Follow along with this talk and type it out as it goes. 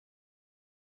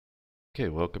Okay,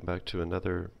 welcome back to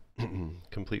another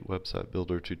complete website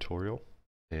builder tutorial.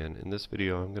 And in this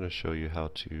video, I'm going to show you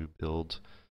how to build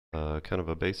kind of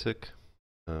a basic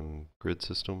grid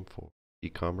system for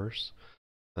e-commerce.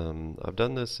 I've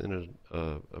done this in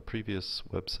a previous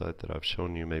website that I've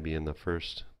shown you maybe in the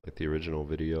first, like the original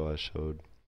video I showed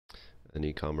an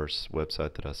e-commerce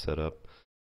website that I set up.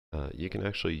 You can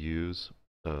actually use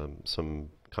some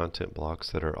content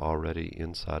blocks that are already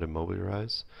inside of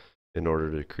Mobirise in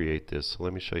order to create this. So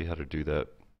let me show you how to do that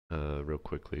real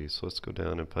quickly. So let's go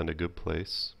down and find a good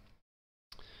place.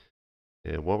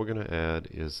 And what we're going to add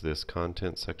is this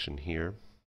content section here.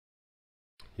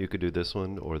 You could do this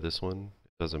one or this one.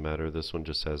 It doesn't matter. This one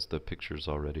just has the pictures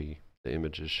already, the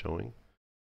images showing.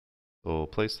 So we'll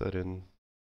place that in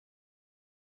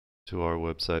to our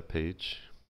website page.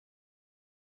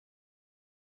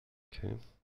 Okay.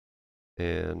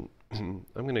 And I'm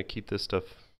going to keep this stuff.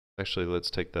 Actually, let's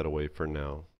take that away for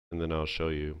now, and then I'll show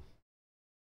you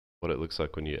what it looks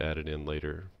like when you add it in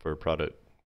later for product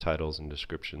titles and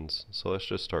descriptions. So let's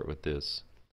just start with this.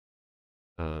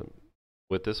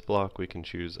 With this block, we can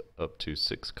choose up to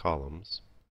 6 columns.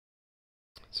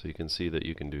 So you can see that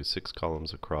you can do 6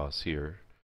 columns across here.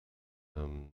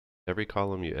 Every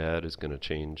column you add is going to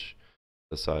change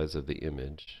the size of the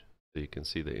image. So you can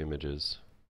see the images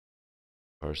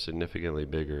are significantly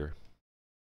bigger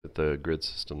with the grid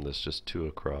system that's just 2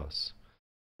 across.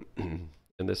 And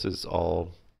this is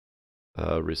all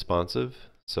responsive,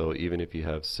 so even if you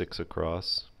have 6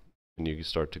 across and you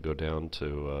start to go down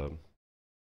to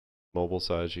mobile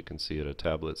size, you can see at a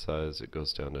tablet size it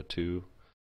goes down to 2.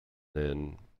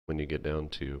 Then when you get down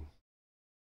to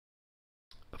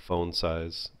a phone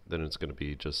size, then it's going to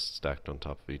be just stacked on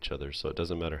top of each other. So it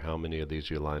doesn't matter how many of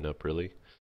these you line up really,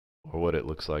 or what it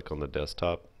looks like on the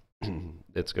desktop.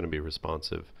 It's going to be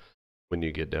responsive when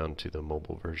you get down to the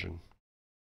mobile version.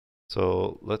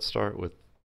 So let's start with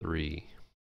 3,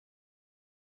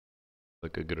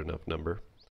 like a good enough number.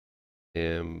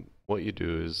 And what you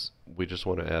do is we just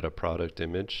want to add a product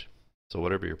image. So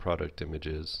whatever your product image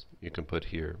is, you can put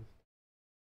here.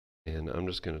 And I'm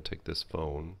just going to take this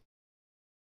phone.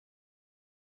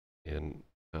 And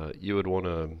you would want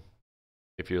to,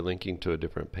 if you're linking to a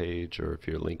different page, or if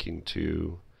you're linking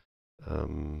to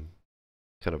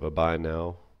kind of a buy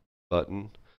now button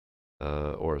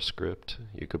or a script,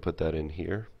 you could put that in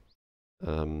here.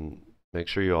 Make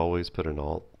sure you always put an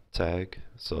alt tag,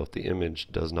 so if the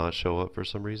image does not show up for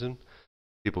some reason,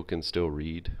 people can still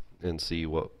read and see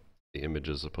what the image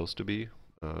is supposed to be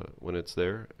when it's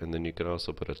there. And then you can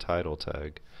also put a title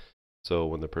tag, so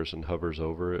when the person hovers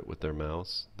over it with their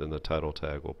mouse, then the title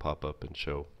tag will pop up and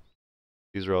show.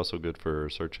 These are also good for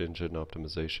search engine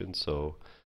optimization, so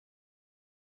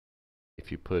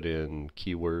if you put in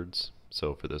keywords,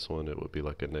 so for this one it would be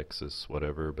like a Nexus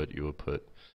whatever, but you would put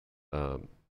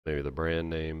maybe the brand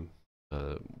name,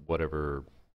 whatever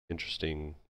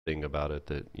interesting thing about it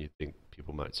that you think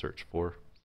people might search for,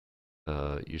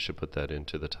 you should put that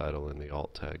into the title and the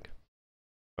alt tag.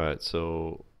 Alright,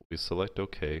 so we select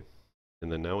OK,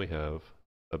 and then now we have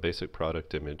a basic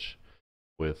product image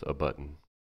with a button.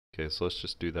 Okay, so let's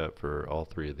just do that for all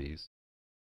 3 of these.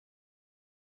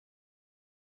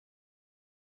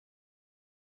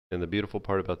 And the beautiful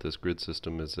part about this grid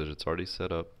system is that it's already set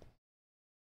up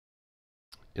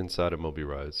inside of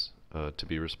Mobirise to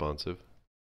be responsive.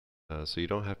 So you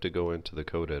don't have to go into the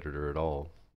code editor at all.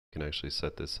 You can actually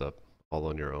set this up all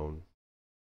on your own.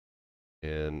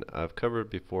 And I've covered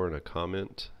before in a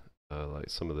comment like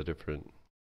some of the different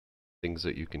things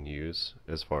that you can use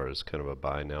as far as kind of a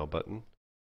buy now button.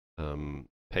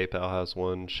 PayPal has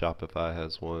one, Shopify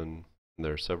has one, and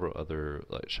there are several other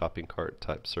like shopping cart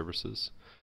type services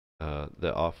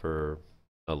that offer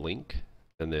a link,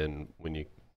 and then when you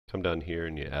come down here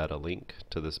and you add a link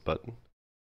to this button,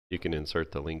 you can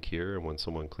insert the link here, and when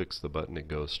someone clicks the button it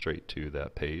goes straight to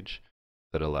that page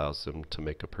that allows them to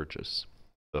make a purchase.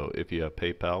 So if you have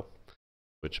PayPal,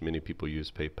 which many people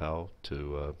use PayPal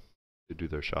to do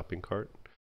their shopping cart,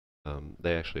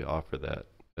 they actually offer that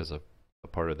as a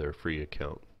part of their free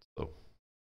account, so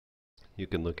you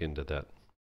can look into that.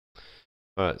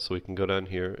 Alright, so we can go down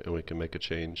here and we can make a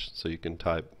change. So you can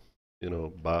type,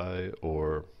 buy,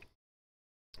 or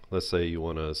let's say you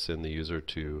want to send the user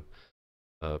to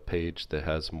a page that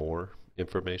has more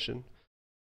information.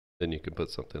 Then you can put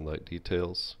something like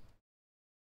details,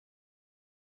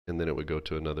 and then it would go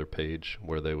to another page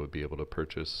where they would be able to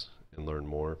purchase and learn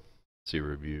more, see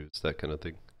reviews, that kind of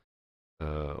thing.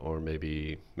 Or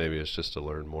maybe it's just a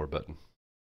learn more button,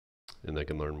 and they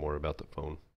can learn more about the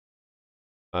phone.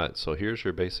 Alright, so here's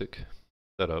your basic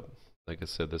setup. Like I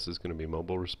said, this is going to be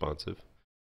mobile responsive.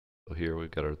 So here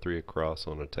we've got our 3 across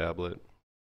on a tablet,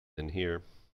 and here,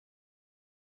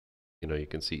 you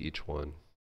can see each one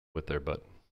with their button.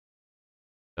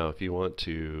 Now, if you want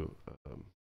to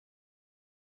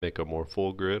make a more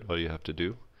full grid, all you have to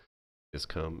do is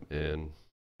come and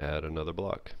add another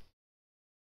block.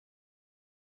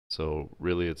 So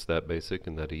really it's that basic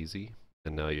and that easy.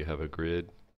 And now you have a grid.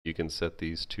 You can set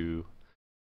these to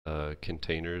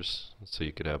containers, so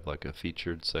you could have like a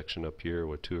featured section up here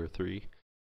with 2 or 3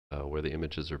 where the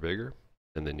images are bigger,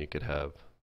 and then you could have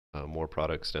more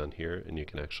products down here, and you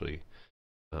can actually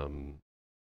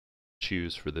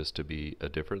choose for this to be a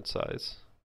different size.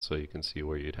 So you can see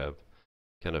where you'd have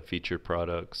kind of featured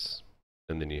products,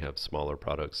 and then you have smaller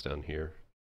products down here,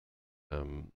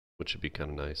 which would be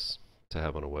kind of nice to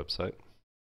have on a website.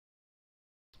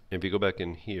 If you go back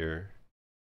in here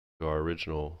to our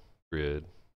original grid,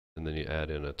 and then you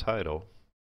add in a title,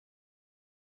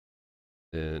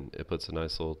 then it puts a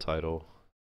nice little title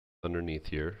underneath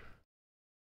here.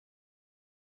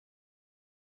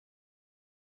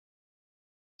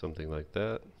 Something like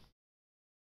that.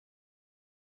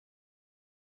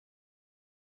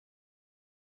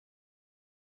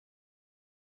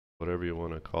 Whatever you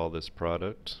want to call this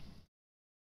product.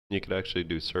 You could actually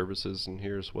do services in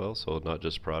here as well, so not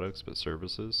just products but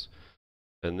services.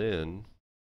 And then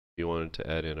if you wanted to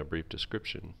add in a brief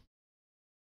description,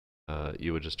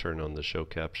 you would just turn on the show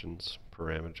captions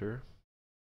parameter,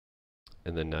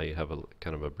 and then now you have a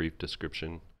kind of a brief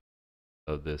description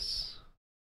of this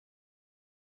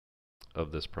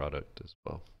product as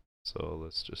well. So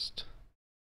let's just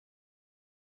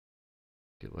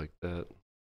get like that.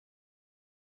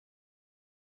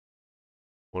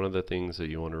 One of the things that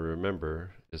you want to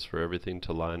remember is for everything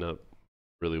to line up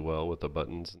really well with the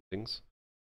buttons and things,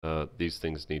 these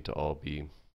things need to all be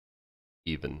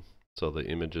even. So the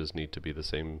images need to be the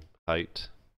same height,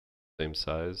 same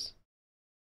size,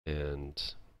 and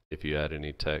if you add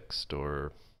any text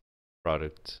or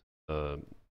product kind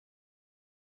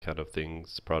of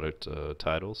things, product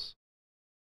titles,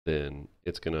 then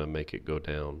it's going to make it go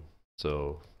down.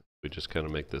 So we just kind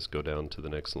of make this go down to the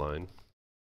next line.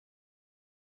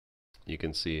 You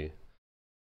can see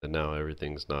that now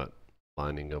everything's not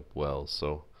lining up well.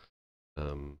 So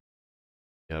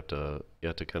you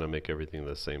have to kind of make everything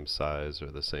the same size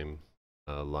or the same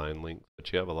line length,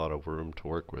 but you have a lot of room to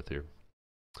work with here.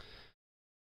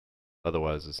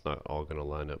 Otherwise, it's not all going to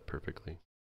line up perfectly.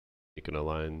 You can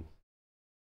align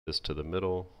this to the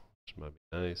middle, which might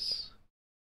be nice.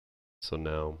 So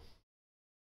now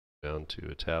down to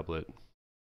a tablet, you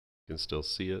can still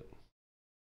see it,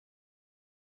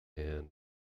 and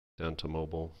down to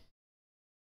mobile,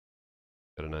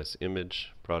 got a nice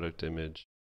image, product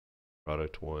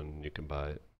 1, you can buy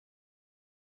it.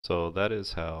 So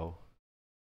that's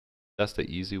the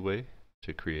easy way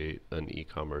to create an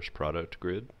e-commerce product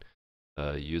grid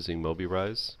using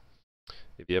Mobirise.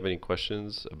 If you have any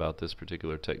questions about this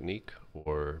particular technique,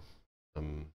 or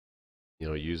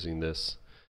using this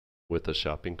with a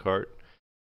shopping cart,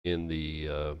 in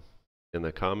the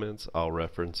comments I'll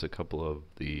reference a couple of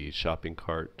the shopping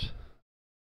cart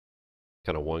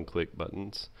kind of one-click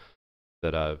buttons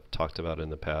that I've talked about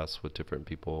in the past with different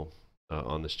people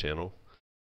on this channel,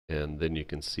 and then you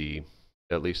can see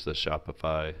at least the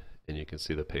Shopify, and you can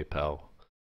see the PayPal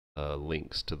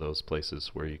links to those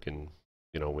places where you can,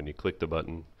 when you click the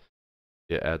button,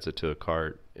 it adds it to a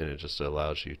cart, and it just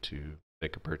allows you to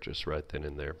make a purchase right then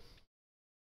and there.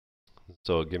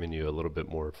 So giving you a little bit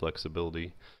more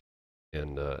flexibility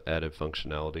and added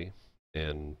functionality,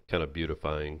 and kind of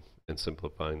beautifying and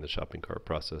simplifying the shopping cart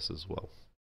process as well.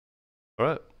 All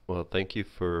right, well, thank you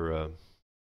for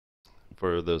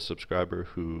the subscriber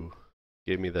who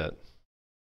gave me that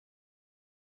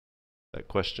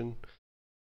question.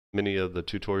 Many of the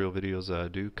tutorial videos that I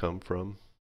do come from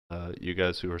you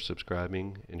guys who are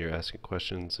subscribing, and you're asking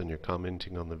questions and you're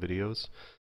commenting on the videos.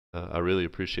 I really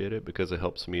appreciate it, because it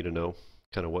helps me to know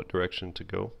kind of what direction to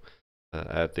go.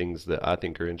 I have things that I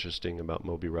think are interesting about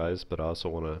Mobirise, but I also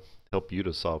want to help you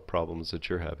to solve problems that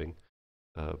you're having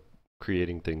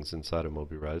creating things inside of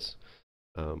Mobirise.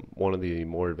 One of the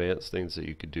more advanced things that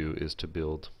you could do is to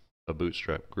build a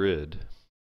Bootstrap grid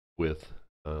with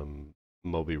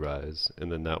Mobirise,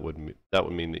 and then that would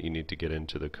mean that you need to get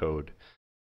into the code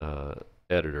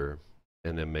editor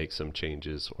and then make some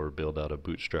changes or build out a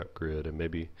Bootstrap grid, and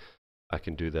maybe I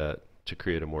can do that to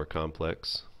create a more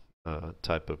complex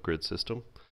type of grid system.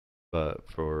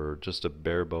 But for just a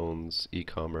bare bones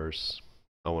e-commerce,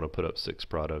 I want to put up 6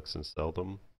 products and sell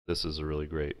them. This is a really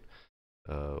great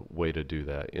way to do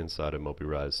that inside of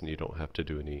Mobirise, and you don't have to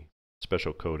do any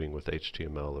special coding with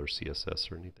HTML or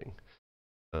CSS or anything.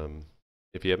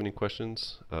 If you have any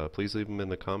questions, please leave them in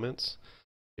the comments.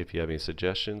 If you have any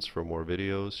suggestions for more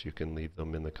videos, you can leave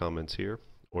them in the comments here,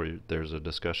 or there's a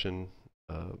discussion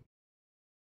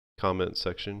comment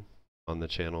section on the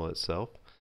channel itself.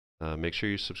 Make sure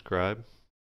you subscribe.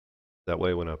 That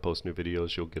way when I post new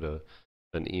videos, you'll get an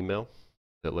email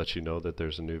that lets you know that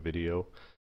there's a new video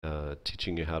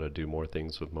teaching you how to do more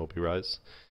things with Mobirise.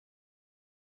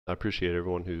 I appreciate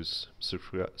everyone who's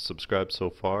subscribed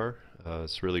so far.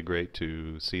 It's really great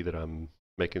to see that I'm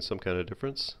making some kind of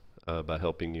difference by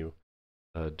helping you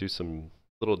do some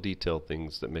little detailed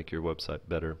things that make your website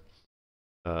better.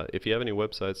 If you have any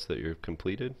websites that you've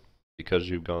completed because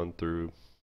you've gone through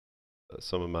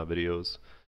some of my videos,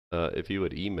 if you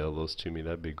would email those to me,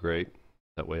 that'd be great.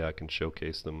 That way I can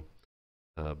showcase them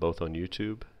both on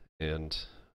YouTube and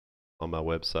on my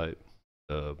website,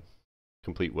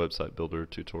 complete website builder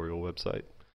tutorial website,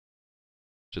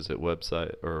 which is at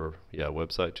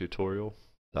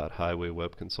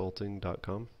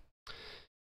website.highwaywebconsulting.com.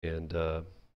 And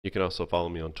you can also follow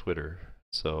me on Twitter.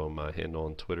 So my handle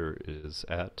on Twitter is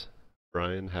at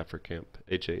Brian Haferkamp,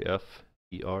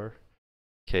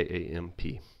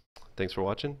 HAFERKAMP. Thanks for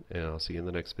watching, and I'll see you in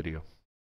the next video.